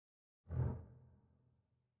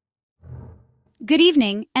Good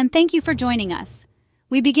evening, and thank you for joining us.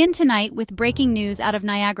 We begin tonight with breaking news out of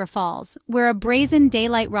Niagara Falls, where a brazen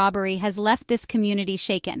daylight robbery has left this community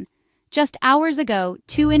shaken. Just hours ago,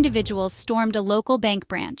 two individuals stormed a local bank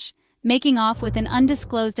branch, making off with an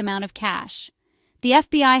undisclosed amount of cash. The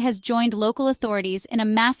FBI has joined local authorities in a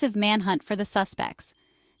massive manhunt for the suspects.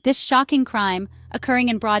 This shocking crime, occurring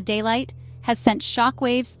in broad daylight, has sent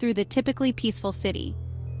shockwaves through the typically peaceful city.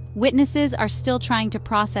 Witnesses are still trying to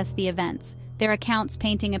process the events, their accounts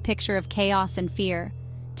painting a picture of chaos and fear.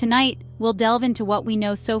 Tonight, we'll delve into what we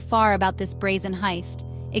know so far about this brazen heist,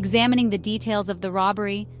 examining the details of the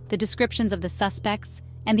robbery, the descriptions of the suspects,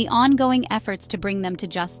 and the ongoing efforts to bring them to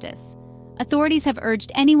justice. Authorities have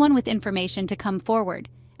urged anyone with information to come forward,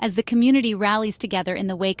 as the community rallies together in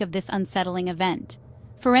the wake of this unsettling event.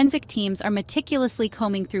 Forensic teams are meticulously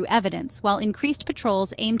combing through evidence, while increased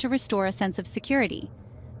patrols aim to restore a sense of security.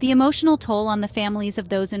 The emotional toll on the families of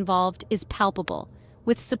those involved is palpable,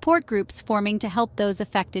 with support groups forming to help those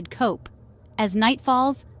affected cope. As night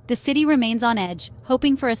falls, the city remains on edge,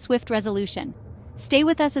 hoping for a swift resolution. Stay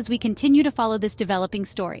with us as we continue to follow this developing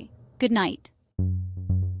story. Good night.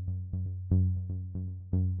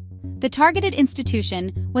 The targeted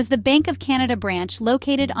institution was the Bank of Canada branch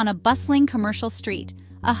located on a bustling commercial street,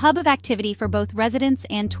 a hub of activity for both residents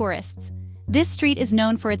and tourists. This street is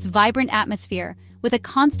known for its vibrant atmosphere, with a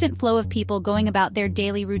constant flow of people going about their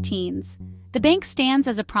daily routines. The bank stands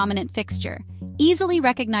as a prominent fixture, easily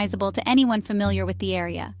recognizable to anyone familiar with the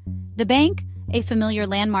area. The bank, a familiar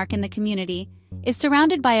landmark in the community, is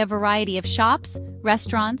surrounded by a variety of shops,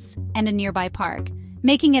 restaurants, and a nearby park,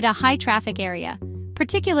 making it a high-traffic area,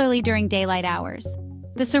 particularly during daylight hours.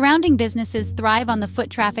 The surrounding businesses thrive on the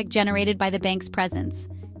foot traffic generated by the bank's presence,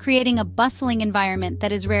 creating a bustling environment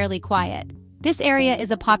that is rarely quiet. This area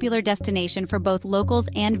is a popular destination for both locals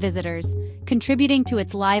and visitors, contributing to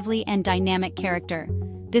its lively and dynamic character.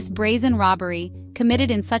 This brazen robbery,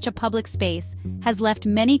 committed in such a public space, has left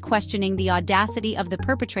many questioning the audacity of the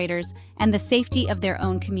perpetrators and the safety of their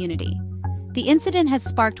own community. The incident has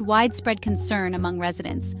sparked widespread concern among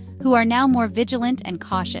residents, who are now more vigilant and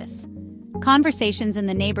cautious. Conversations in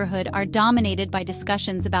the neighborhood are dominated by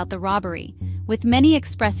discussions about the robbery, with many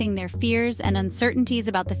expressing their fears and uncertainties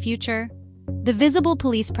about the future. The visible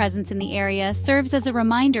police presence in the area serves as a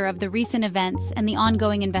reminder of the recent events and the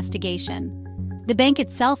ongoing investigation. The bank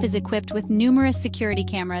itself is equipped with numerous security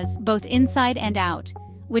cameras, both inside and out,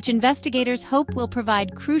 which investigators hope will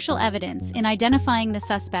provide crucial evidence in identifying the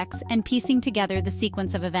suspects and piecing together the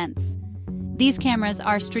sequence of events. These cameras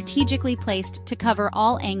are strategically placed to cover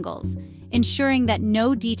all angles, ensuring that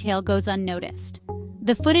no detail goes unnoticed.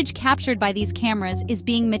 The footage captured by these cameras is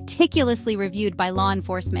being meticulously reviewed by law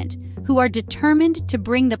enforcement, who are determined to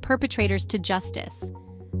bring the perpetrators to justice.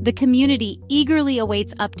 The community eagerly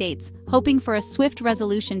awaits updates, hoping for a swift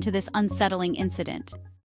resolution to this unsettling incident.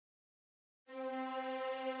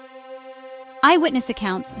 Eyewitness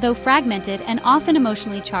accounts, though fragmented and often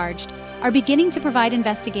emotionally charged, are beginning to provide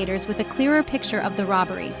investigators with a clearer picture of the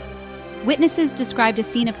robbery. Witnesses described a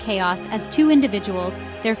scene of chaos as two individuals,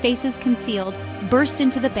 their faces concealed, burst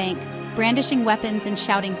into the bank, brandishing weapons and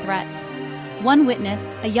shouting threats. One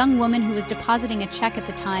witness, a young woman who was depositing a check at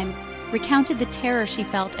the time, recounted the terror she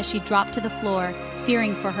felt as she dropped to the floor,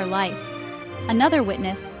 fearing for her life. Another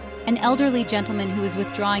witness, an elderly gentleman who was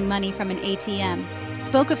withdrawing money from an ATM,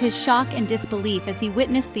 spoke of his shock and disbelief as he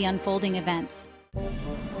witnessed the unfolding events.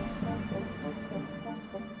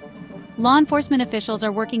 Law enforcement officials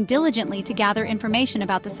are working diligently to gather information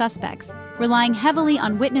about the suspects, relying heavily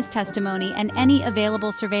on witness testimony and any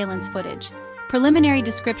available surveillance footage. Preliminary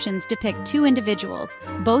descriptions depict two individuals,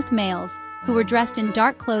 both males, who were dressed in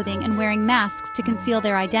dark clothing and wearing masks to conceal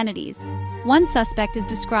their identities. One suspect is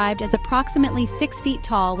described as approximately 6 feet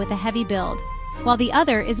tall with a heavy build, while the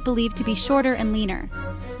other is believed to be shorter and leaner.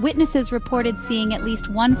 Witnesses reported seeing at least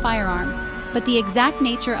one firearm, but the exact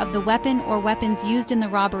nature of the weapon or weapons used in the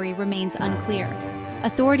robbery remains unclear.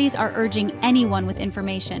 Authorities are urging anyone with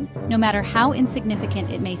information, no matter how insignificant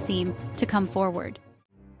it may seem, to come forward.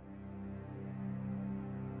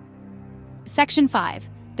 Section 5.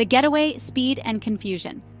 The Getaway, Speed, and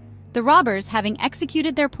Confusion. The robbers, having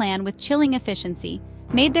executed their plan with chilling efficiency,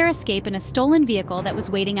 made their escape in a stolen vehicle that was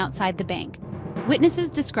waiting outside the bank. Witnesses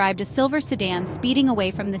described a silver sedan speeding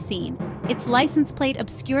away from the scene, its license plate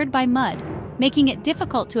obscured by mud, making it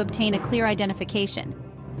difficult to obtain a clear identification.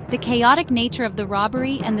 The chaotic nature of the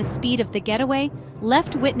robbery and the speed of the getaway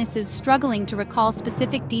left witnesses struggling to recall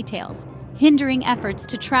specific details, hindering efforts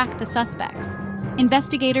to track the suspects.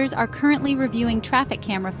 Investigators are currently reviewing traffic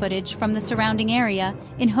camera footage from the surrounding area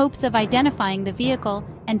in hopes of identifying the vehicle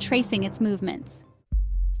and tracing its movements.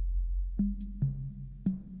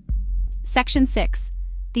 Section 6.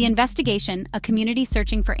 The investigation, a community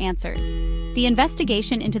searching for answers. The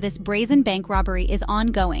investigation into this brazen bank robbery is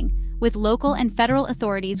ongoing, with local and federal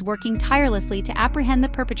authorities working tirelessly to apprehend the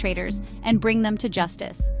perpetrators and bring them to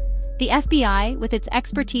justice. The FBI, with its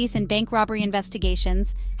expertise in bank robbery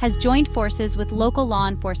investigations, has joined forces with local law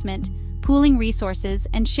enforcement, pooling resources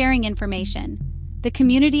and sharing information. The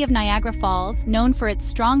community of Niagara Falls, known for its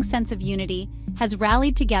strong sense of unity, has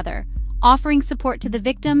rallied together, offering support to the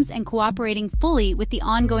victims and cooperating fully with the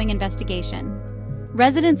ongoing investigation.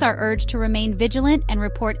 Residents are urged to remain vigilant and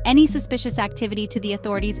report any suspicious activity to the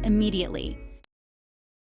authorities immediately.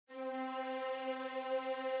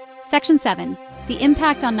 Section 7. The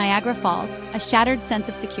impact on Niagara Falls, a shattered sense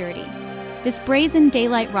of security. This brazen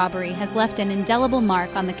daylight robbery has left an indelible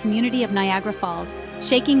mark on the community of Niagara Falls,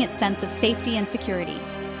 shaking its sense of safety and security.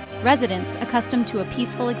 Residents, accustomed to a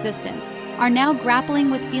peaceful existence, are now grappling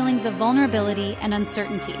with feelings of vulnerability and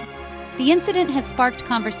uncertainty. The incident has sparked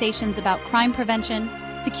conversations about crime prevention,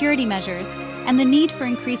 security measures, and the need for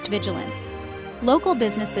increased vigilance. Local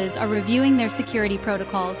businesses are reviewing their security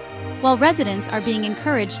protocols, while residents are being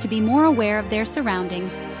encouraged to be more aware of their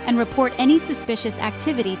surroundings and report any suspicious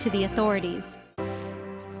activity to the authorities.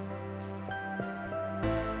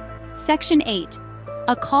 Section 8.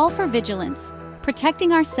 A call for vigilance,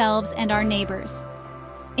 protecting ourselves and our neighbors.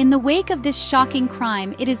 In the wake of this shocking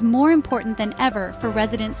crime, it is more important than ever for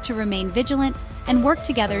residents to remain vigilant and work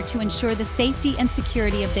together to ensure the safety and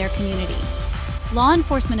security of their community. Law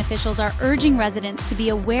enforcement officials are urging residents to be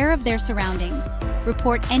aware of their surroundings,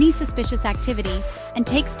 report any suspicious activity, and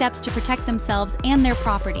take steps to protect themselves and their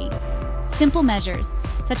property. Simple measures,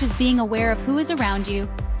 such as being aware of who is around you,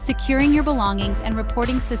 securing your belongings, and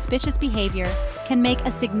reporting suspicious behavior, can make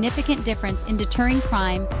a significant difference in deterring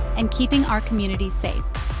crime and keeping our communities safe.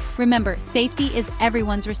 Remember, safety is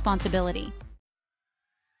everyone's responsibility.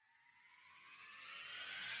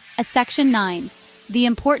 Section 9. The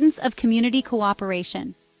importance of community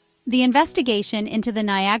cooperation. The investigation into the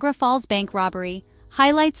Niagara Falls bank robbery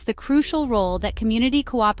highlights the crucial role that community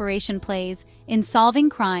cooperation plays in solving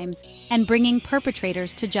crimes and bringing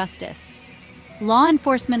perpetrators to justice. Law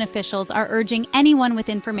enforcement officials are urging anyone with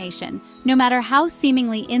information, no matter how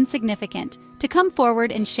seemingly insignificant, to come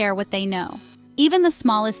forward and share what they know. Even the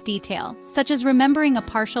smallest detail, such as remembering a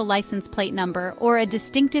partial license plate number or a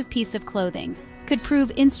distinctive piece of clothing, could prove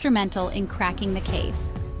instrumental in cracking the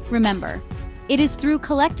case. Remember, it is through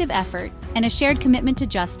collective effort and a shared commitment to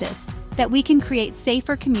justice that we can create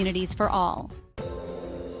safer communities for all.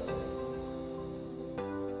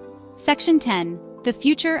 Section 10. The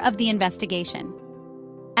future of the investigation.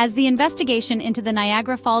 As the investigation into the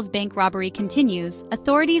Niagara Falls bank robbery continues,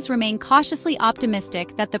 authorities remain cautiously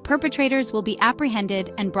optimistic that the perpetrators will be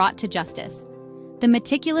apprehended and brought to justice. The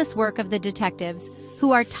meticulous work of the detectives,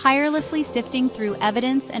 who are tirelessly sifting through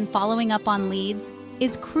evidence and following up on leads,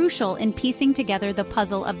 is crucial in piecing together the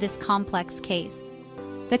puzzle of this complex case.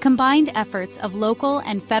 The combined efforts of local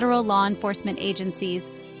and federal law enforcement agencies,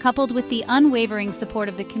 coupled with the unwavering support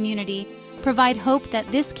of the community, provide hope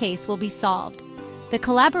that this case will be solved. The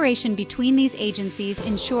collaboration between these agencies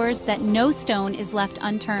ensures that no stone is left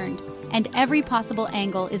unturned and every possible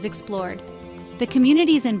angle is explored. The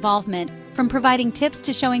community's involvement, from providing tips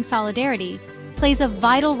to showing solidarity, plays a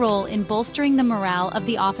vital role in bolstering the morale of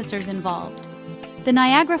the officers involved. The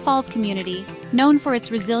Niagara Falls community, known for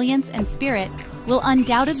its resilience and spirit, will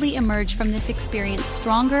undoubtedly emerge from this experience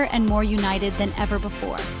stronger and more united than ever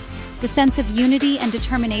before. The sense of unity and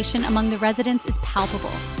determination among the residents is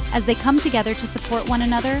palpable as they come together to support one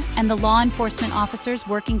another and the law enforcement officers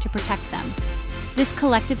working to protect them. This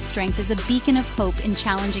collective strength is a beacon of hope in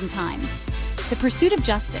challenging times. The pursuit of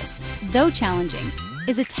justice, though challenging,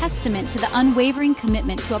 is a testament to the unwavering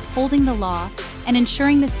commitment to upholding the law and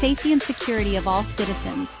ensuring the safety and security of all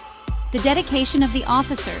citizens. The dedication of the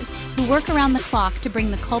officers, who work around the clock to bring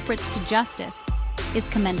the culprits to justice, is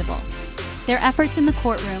commendable. Their efforts in the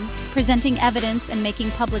courtroom, presenting evidence and making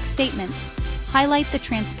public statements, highlight the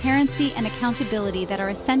transparency and accountability that are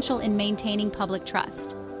essential in maintaining public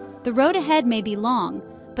trust. The road ahead may be long,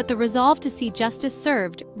 but the resolve to see justice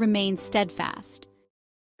served remains steadfast.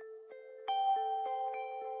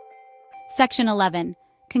 Section 11.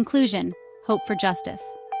 Conclusion. Hope for justice.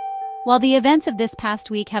 While the events of this past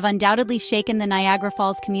week have undoubtedly shaken the Niagara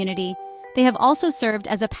Falls community, they have also served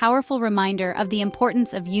as a powerful reminder of the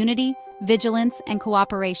importance of unity, vigilance, and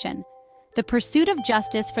cooperation. The pursuit of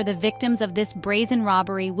justice for the victims of this brazen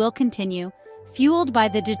robbery will continue, fueled by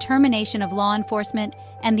the determination of law enforcement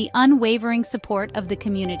and the unwavering support of the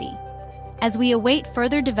community. As we await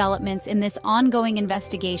further developments in this ongoing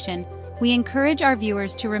investigation, we encourage our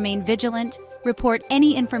viewers to remain vigilant, report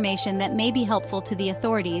any information that may be helpful to the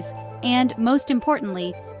authorities, and, most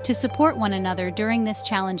importantly, to support one another during this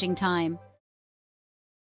challenging time.